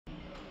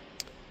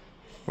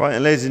Right,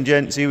 and ladies and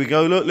gents, here we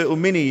go. Look, little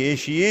Mini, here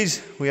she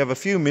is. We have a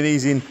few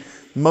Minis in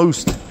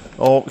most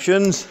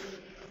auctions,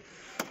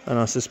 and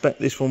I suspect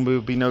this one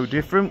will be no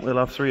different. We'll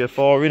have 3 or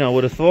 4 in, I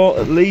would have thought,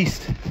 at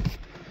least.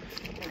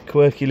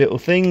 Quirky little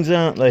things,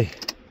 aren't they?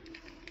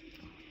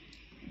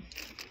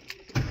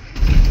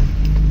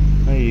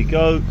 There you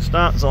go.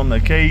 Starts on the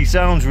key.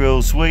 Sounds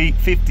real sweet.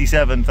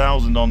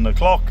 57,000 on the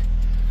clock.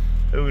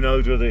 Who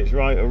knows whether it's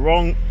right or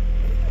wrong?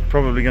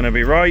 Probably going to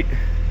be right.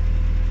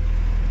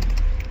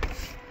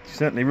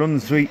 Certainly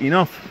runs sweet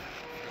enough.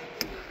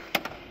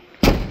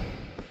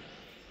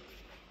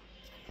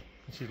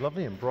 She's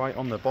lovely and bright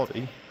on the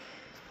body.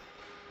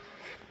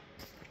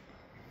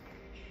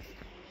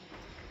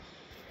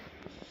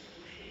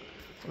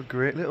 What a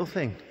great little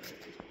thing.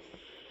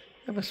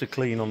 Ever so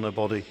clean on the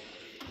body.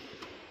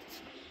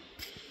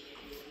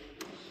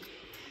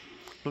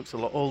 Looks a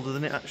lot older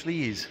than it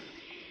actually is.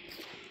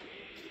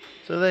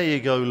 So there you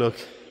go, look.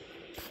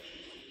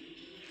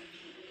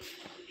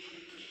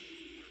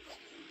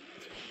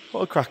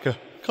 What a cracker.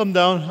 Come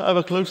down, have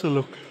a closer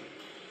look.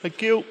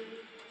 Thank you.